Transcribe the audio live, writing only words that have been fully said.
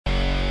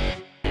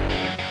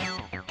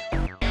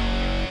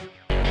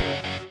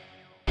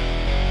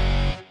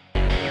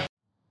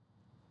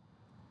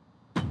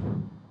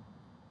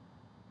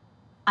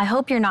I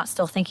hope you're not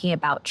still thinking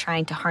about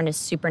trying to harness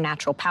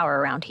supernatural power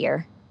around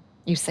here.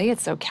 You say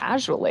it so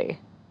casually.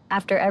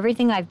 After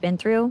everything I've been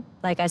through,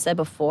 like I said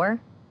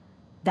before,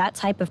 that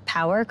type of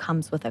power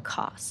comes with a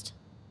cost.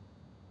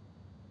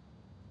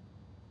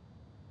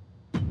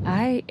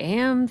 I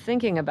am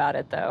thinking about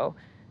it, though.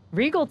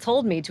 Regal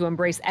told me to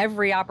embrace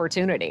every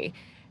opportunity.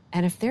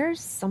 And if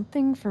there's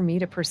something for me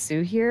to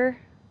pursue here,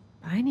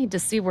 I need to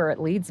see where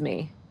it leads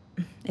me.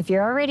 If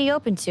you're already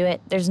open to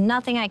it, there's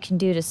nothing I can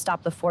do to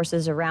stop the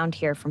forces around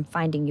here from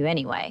finding you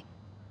anyway.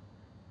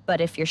 But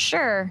if you're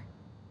sure,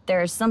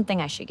 there is something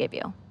I should give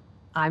you.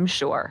 I'm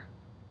sure.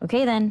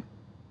 Okay then.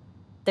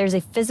 There's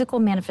a physical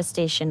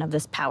manifestation of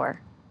this power,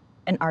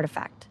 an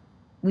artifact.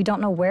 We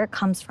don't know where it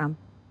comes from,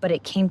 but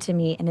it came to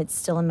me and it's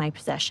still in my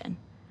possession.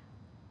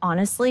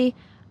 Honestly,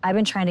 I've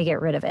been trying to get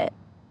rid of it,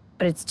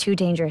 but it's too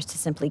dangerous to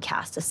simply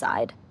cast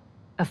aside.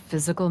 A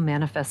physical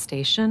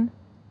manifestation?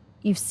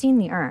 You've seen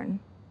the urn,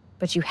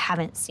 but you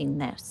haven't seen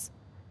this.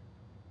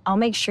 I'll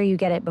make sure you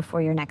get it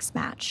before your next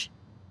match.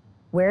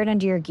 Wear it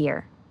under your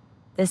gear.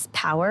 This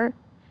power,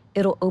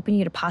 it'll open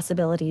you to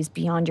possibilities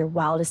beyond your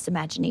wildest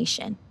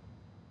imagination.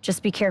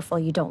 Just be careful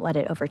you don't let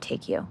it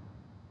overtake you.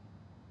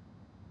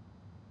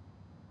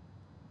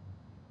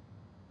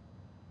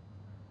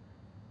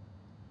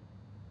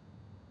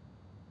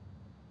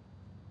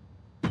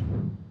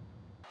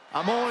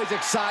 I'm always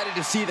excited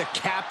to see the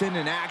captain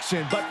in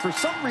action, but for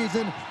some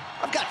reason,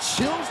 I've got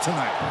chills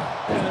tonight.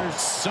 Yeah, there's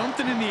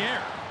something in the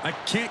air. I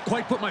can't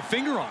quite put my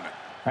finger on it.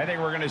 I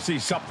think we're going to see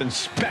something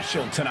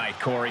special tonight,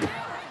 Corey.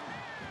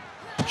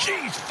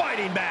 She's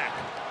fighting back.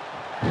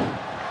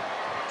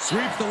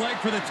 Sweeps the leg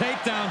for the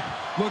takedown.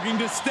 Looking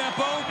to step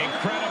over.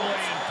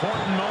 Incredibly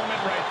important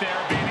moment right there,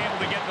 being able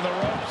to get to the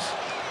ropes.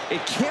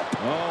 It can't...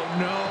 Oh,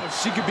 no.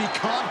 She could be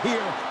caught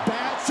here.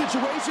 Bad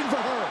situation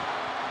for her.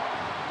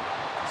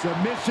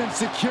 Submission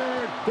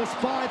secured. The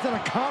spine's on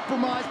a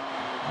compromise.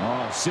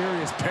 Oh,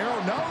 serious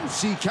peril. No,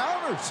 she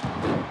counters.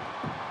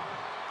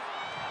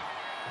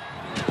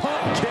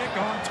 Pump kick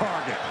on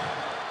target.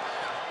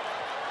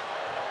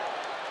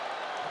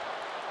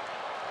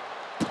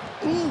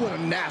 Ooh, what a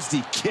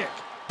nasty kick.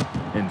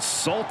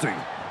 Insulting.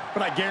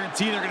 But I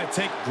guarantee they're going to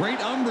take great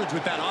umbrage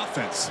with that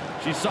offense.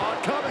 She saw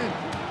it coming.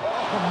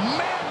 Oh,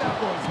 man,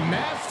 that was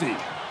nasty.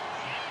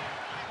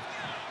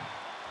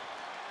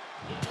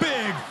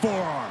 Big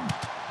forearm.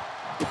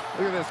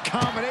 Look at this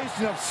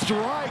combination of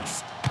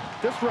strikes.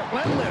 Just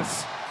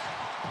relentless.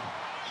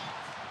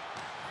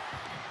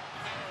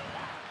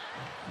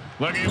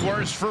 Looking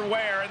worse for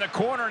wear in the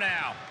corner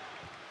now.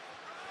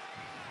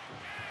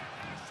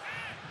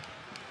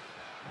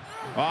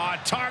 Oh,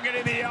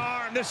 targeting the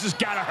arm. This has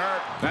got to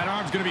hurt. That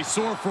arm's going to be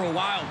sore for a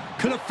while.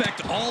 Could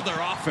affect all their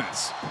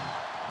offense.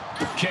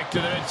 Kick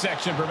to the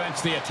midsection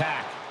prevents the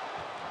attack.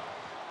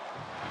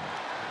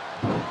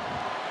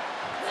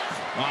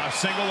 Oh,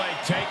 single leg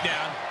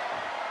takedown.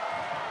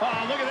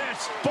 Oh, look at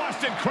this.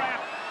 Busted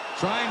crap.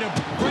 Trying to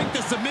break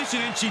the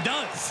submission, and she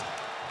does.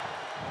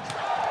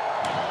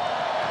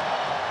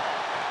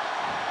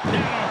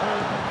 Now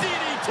her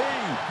DDT.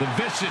 The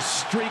vicious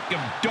streak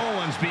of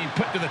Dolan's being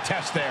put to the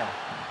test there.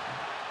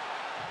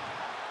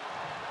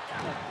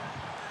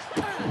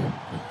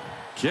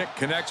 Kick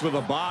connects with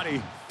a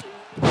body.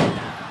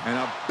 And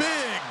a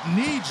big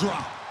knee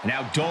drop.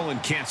 Now Dolan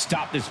can't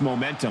stop this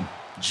momentum.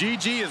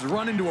 Gigi has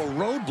run into a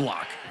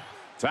roadblock.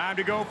 Time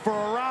to go for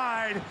a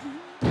ride.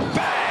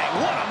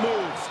 Bang! What a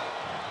move.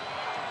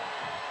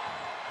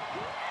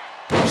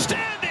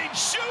 Standing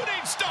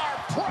shooting star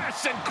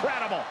press.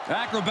 Incredible.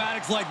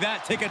 Acrobatics like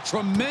that take a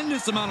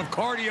tremendous amount of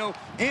cardio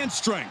and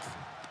strength.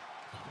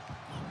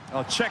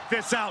 Oh, check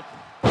this out.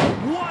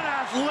 What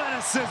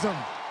athleticism.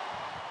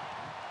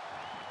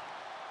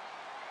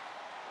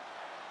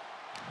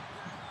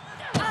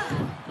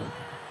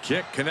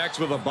 Kick connects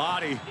with a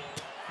body.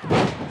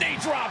 Knee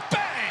drop,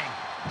 bang!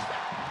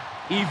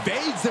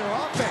 Evades their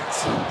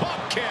offense.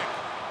 Pump kick.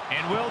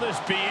 And will this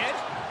be it?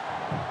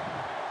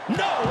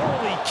 No,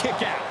 early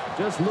kick out.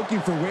 Just looking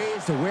for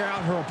ways to wear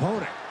out her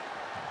opponent.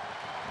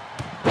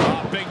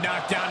 Oh, big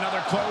knockdown,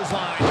 another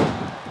clothesline.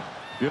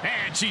 Yep.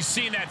 And she's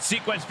seen that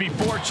sequence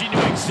before. She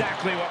knew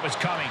exactly what was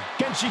coming.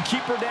 Can she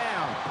keep her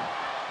down?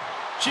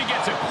 She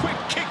gets a quick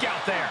kick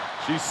out there.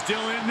 She's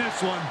still in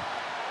this one.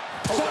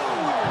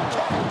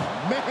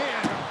 Oh,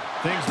 man.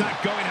 Things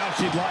not going how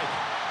she'd like.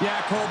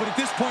 Yeah, Cole, but at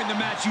this point in the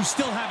match, you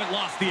still haven't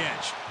lost the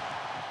edge.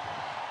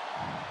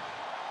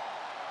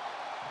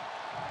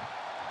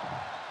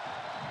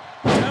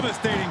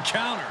 Devastating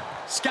counter.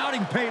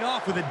 Scouting paid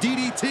off with a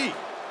DDT.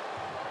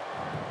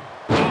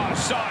 Oh,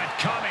 saw it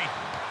coming.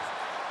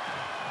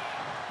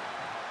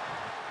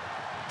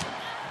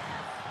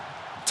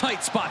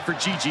 Tight spot for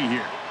Gigi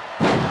here.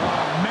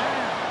 Oh,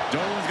 man.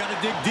 Dolan's got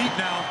to dig deep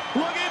now.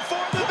 Looking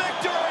for the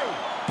victory.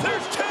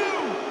 There's two.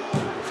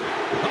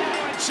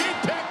 Oh, and she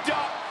picked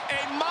up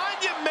a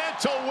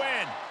monumental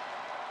win.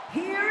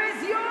 Here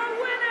is your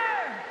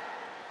winner,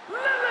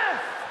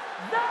 Lilith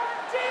the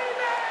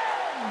Demon!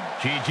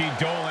 Gigi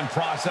Dolan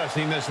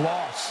processing this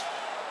loss.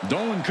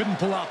 Dolan couldn't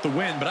pull out the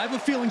win, but I have a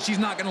feeling she's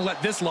not going to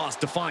let this loss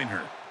define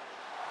her.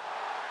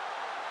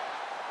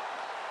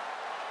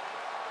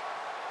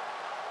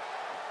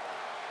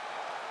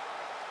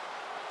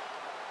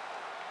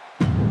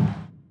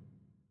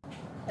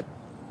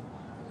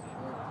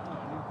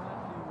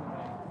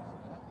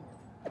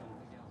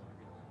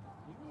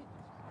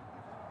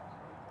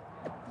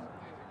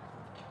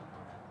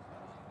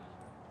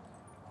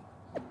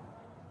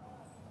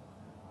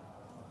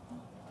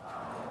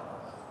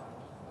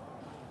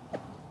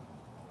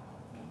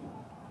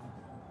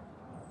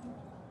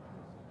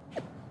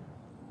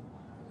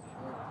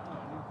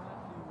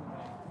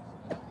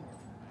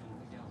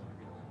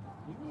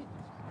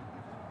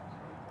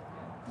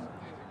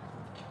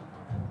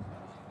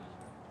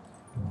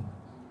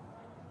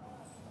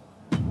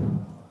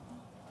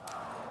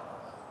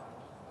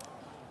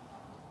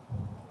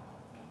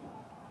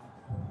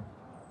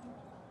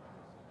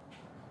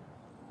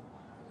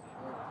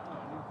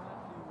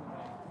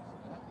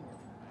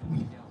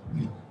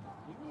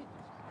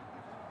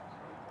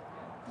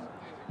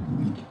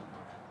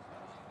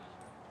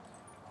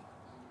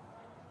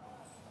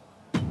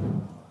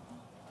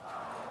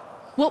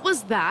 What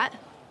was that?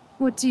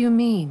 What do you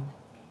mean?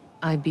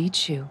 I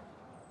beat you.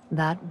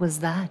 That was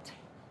that.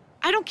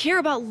 I don't care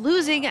about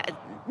losing.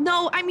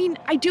 No, I mean,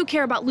 I do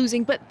care about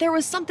losing, but there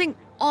was something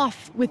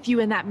off with you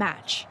in that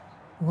match.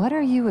 What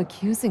are you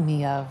accusing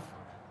me of?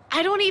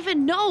 I don't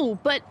even know,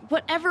 but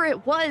whatever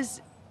it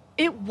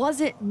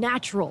wasn't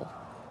natural.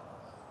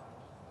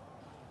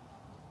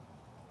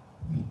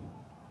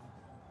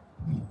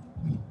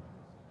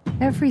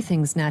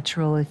 Everything's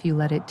natural if you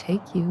let it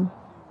take you,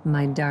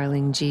 my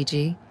darling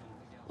Gigi.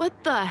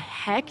 What the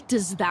heck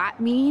does that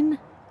mean?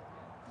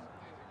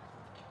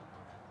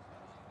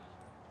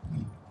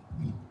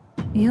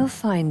 You'll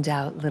find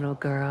out, little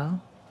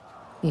girl.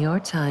 Your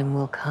time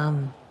will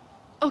come.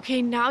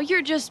 Okay, now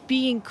you're just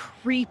being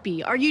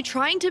creepy. Are you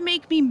trying to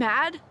make me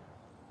mad?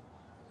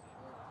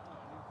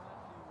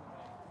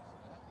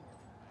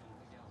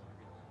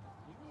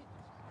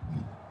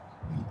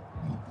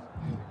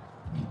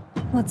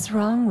 What's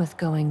wrong with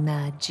going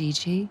mad,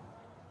 Gigi?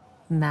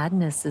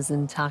 Madness is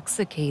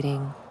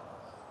intoxicating.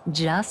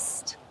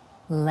 Just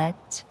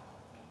let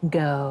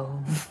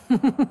go.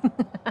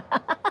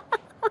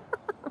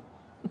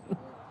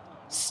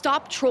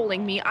 Stop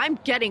trolling me. I'm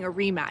getting a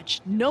rematch.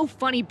 No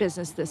funny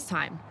business this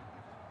time.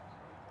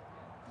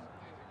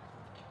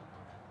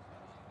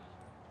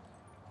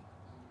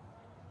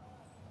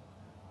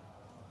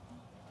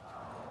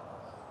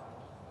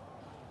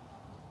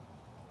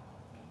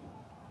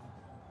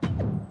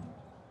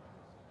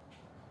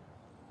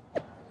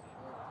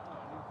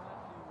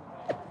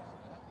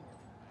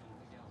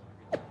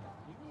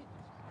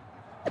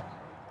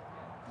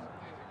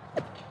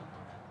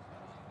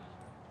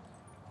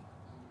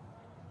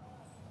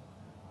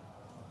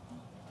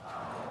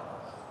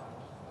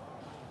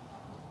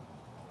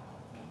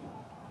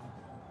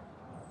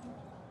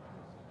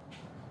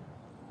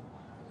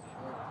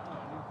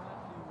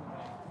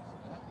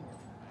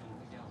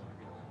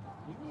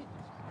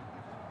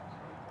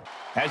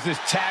 As this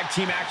tag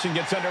team action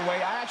gets underway,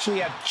 I actually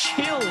have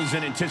chills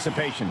in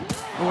anticipation.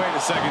 Wait a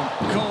second.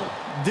 Cole,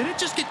 did it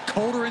just get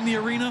colder in the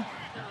arena?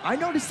 I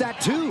noticed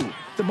that too.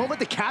 The moment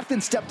the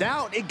captain stepped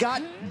out, it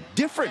got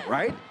different,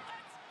 right?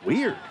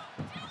 Weird.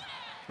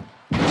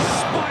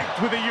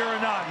 Spiked with a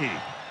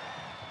Uranagi.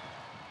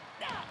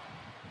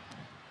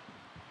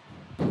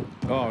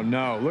 Oh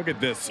no, look at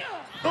this.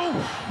 Oh,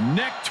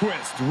 neck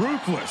twist,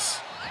 ruthless.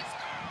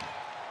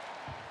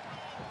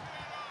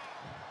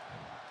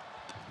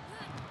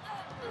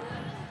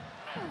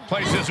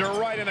 Places her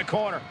right in the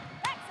corner.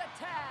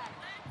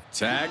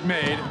 Tag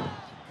made.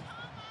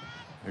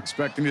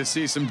 Expecting to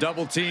see some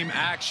double team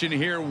action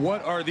here.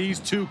 What are these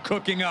two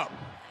cooking up?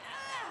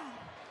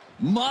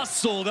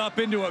 Muscled up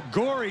into a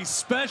gory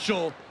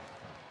special.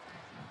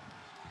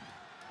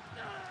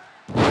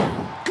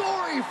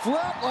 Gory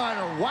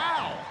flatliner,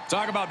 wow.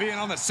 Talk about being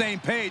on the same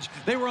page.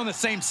 They were on the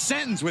same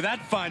sentence with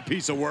that fine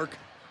piece of work.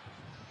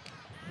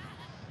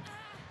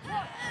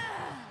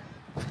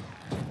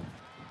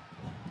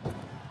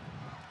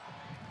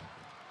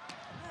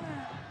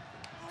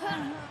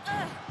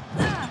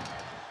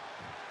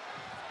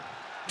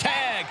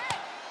 Tag.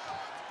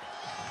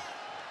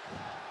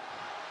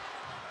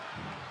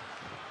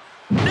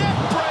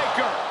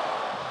 Neckbreaker.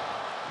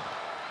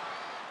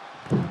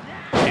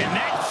 And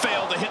that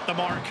failed to hit the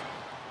mark.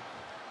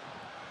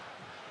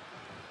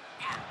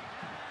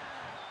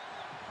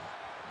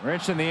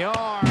 Wrench in the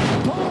arm.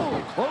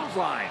 Boom!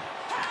 Clothesline.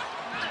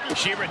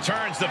 She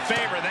returns the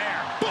favor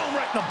there. Boom!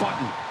 Right in the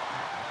button.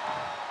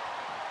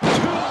 2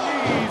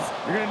 knees.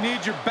 You're going to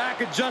need your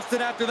back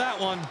adjusted after that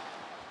one.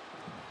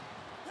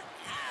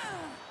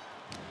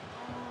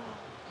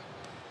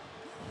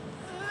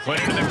 Put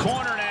it in the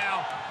corner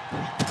now.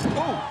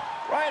 Ooh,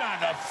 right on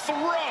the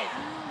throat.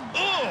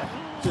 Ugh.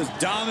 Just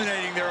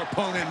dominating their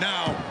opponent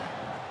now.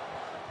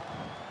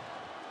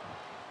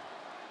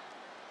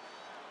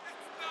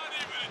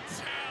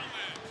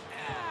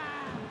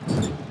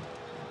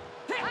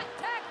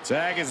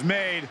 Tag is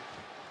made.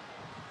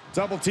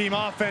 Double team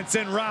offense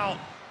en route.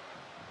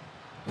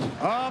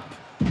 Up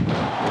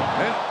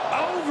and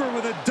over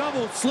with a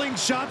double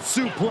slingshot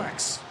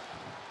suplex.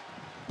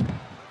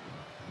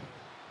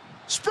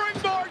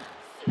 Springboard.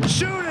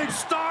 Shooting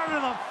star to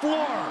the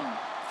floor.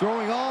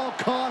 Throwing all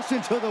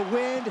caution to the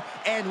wind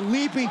and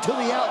leaping to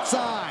the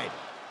outside.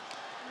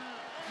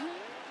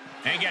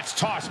 And gets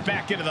tossed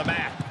back into the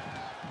mat.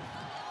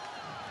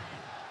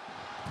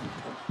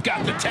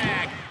 Got the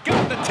tag.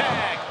 Got the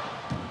tag.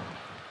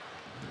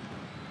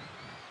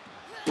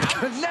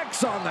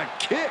 Connects on the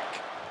kick.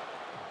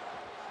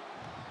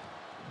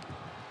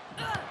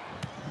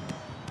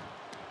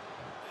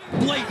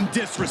 Blatant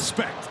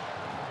disrespect.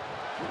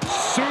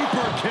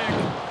 Super kick.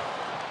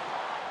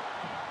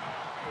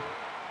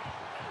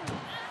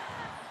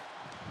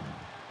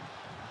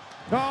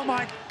 Oh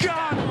my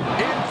God!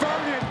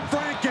 Inverted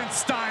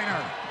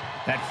Frankensteiner.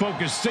 That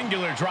focused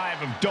singular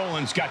drive of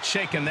Dolan's got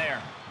shaken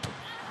there.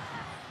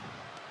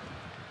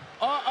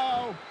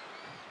 Uh-oh.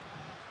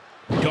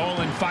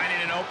 Dolan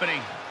finding an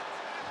opening.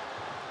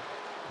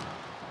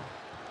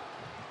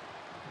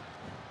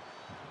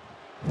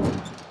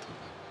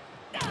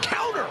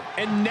 Counter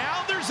And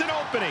now there's an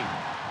opening.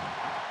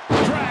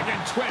 Dragon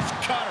twist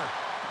cutter.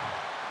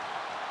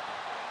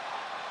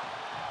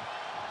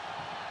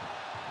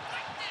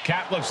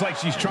 Kat looks like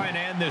she's trying to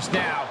end this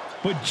now,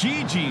 but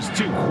Gigi's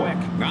too quick.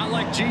 Not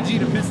like Gigi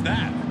to miss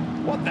that.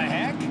 What the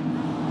heck?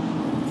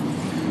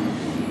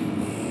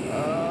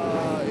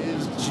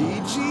 Is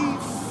Gigi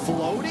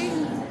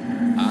floating?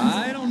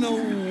 I don't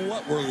know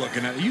what we're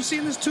looking at. Are you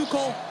seeing this too,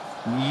 Cole?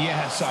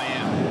 Yes, I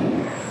am.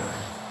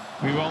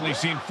 We've only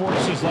seen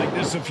forces like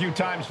this a few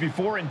times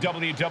before in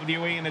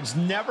WWE, and it's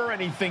never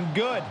anything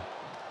good.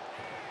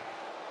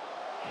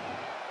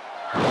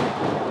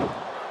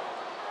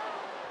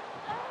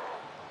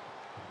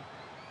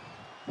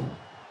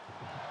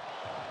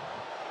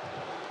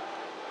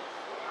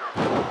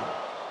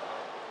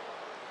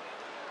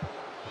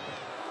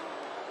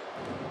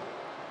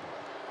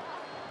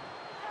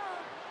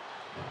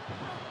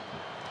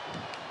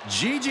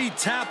 Gigi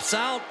taps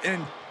out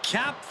and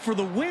Cap for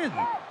the win.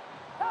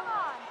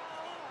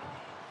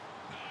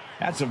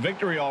 That's a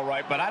victory, all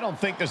right, but I don't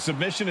think the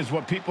submission is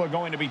what people are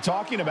going to be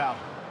talking about.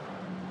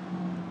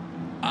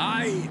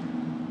 I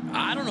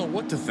don't know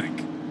what to think.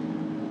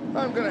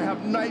 I'm gonna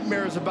have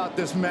nightmares about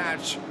this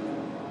match.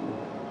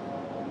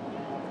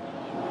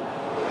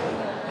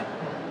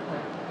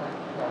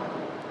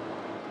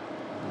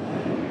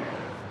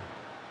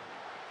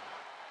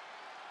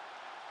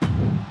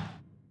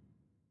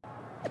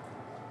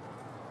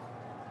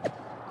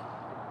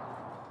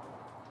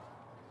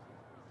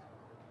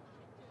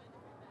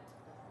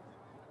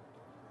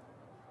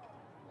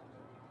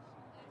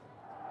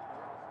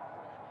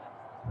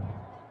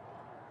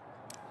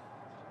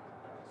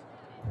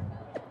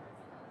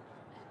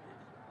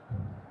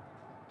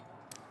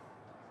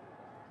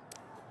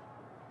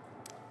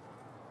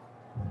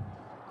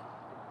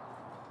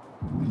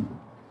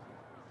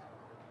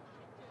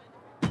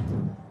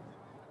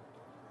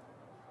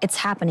 It's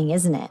happening,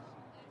 isn't it?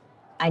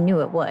 I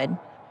knew it would.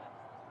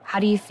 How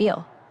do you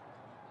feel?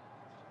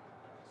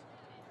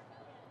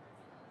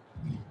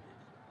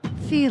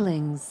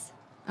 Feelings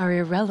are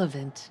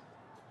irrelevant.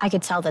 I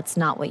could tell that's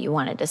not what you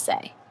wanted to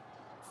say.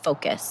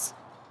 Focus.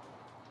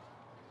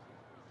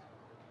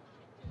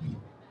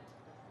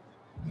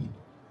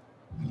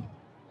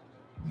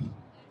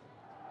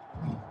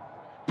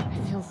 I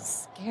feel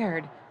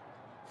scared.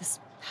 This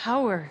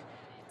power,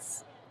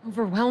 it's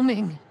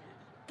overwhelming.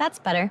 That's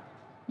better.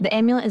 The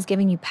amulet is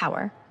giving you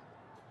power,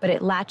 but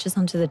it latches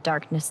onto the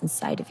darkness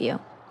inside of you,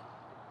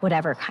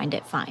 whatever kind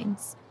it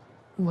finds.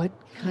 What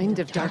kind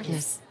of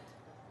darkness?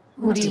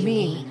 What do you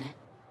mean?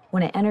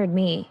 When it entered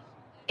me,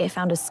 it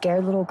found a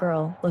scared little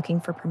girl looking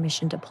for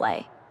permission to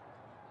play.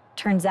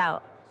 Turns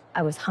out,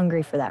 I was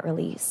hungry for that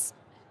release.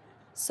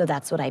 So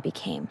that's what I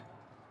became.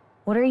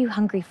 What are you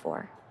hungry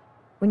for?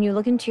 When you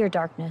look into your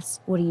darkness,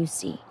 what do you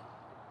see?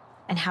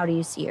 And how do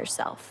you see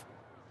yourself?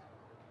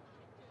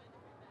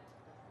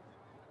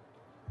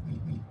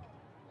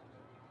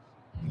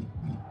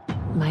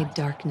 My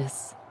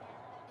darkness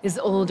is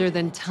older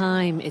than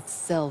time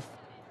itself.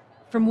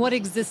 From what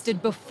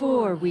existed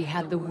before we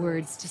had the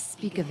words to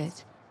speak of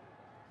it.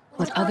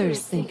 What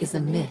others think is a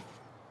myth,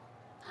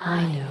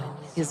 I know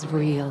is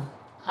real.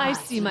 I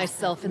see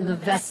myself in the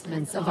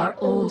vestments of our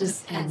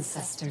oldest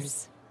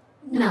ancestors.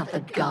 Not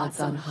the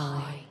gods on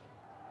high,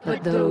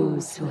 but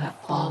those who have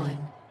fallen.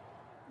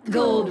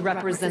 Gold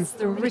represents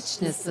the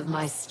richness of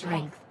my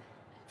strength.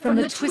 From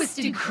the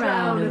twisted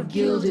crown of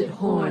gilded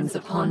horns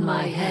upon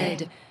my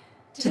head,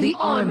 to the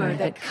armor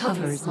that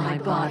covers my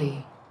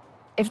body.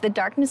 If the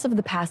darkness of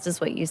the past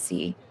is what you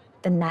see,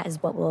 then that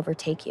is what will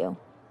overtake you.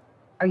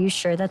 Are you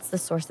sure that's the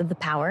source of the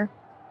power?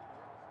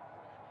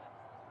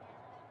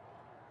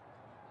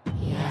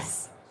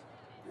 Yes,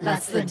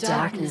 that's the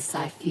darkness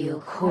I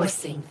feel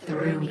coursing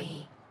through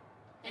me.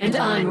 And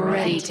I'm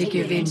ready to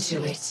give in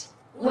to it.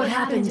 What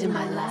happened in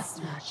my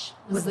last match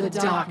was the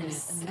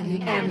darkness and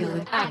the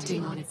amulet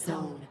acting on its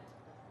own.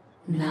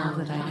 Now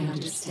that I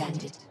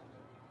understand it,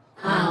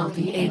 I'll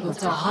be able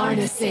to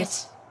harness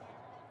it.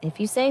 If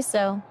you say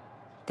so,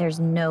 there's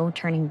no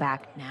turning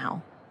back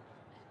now.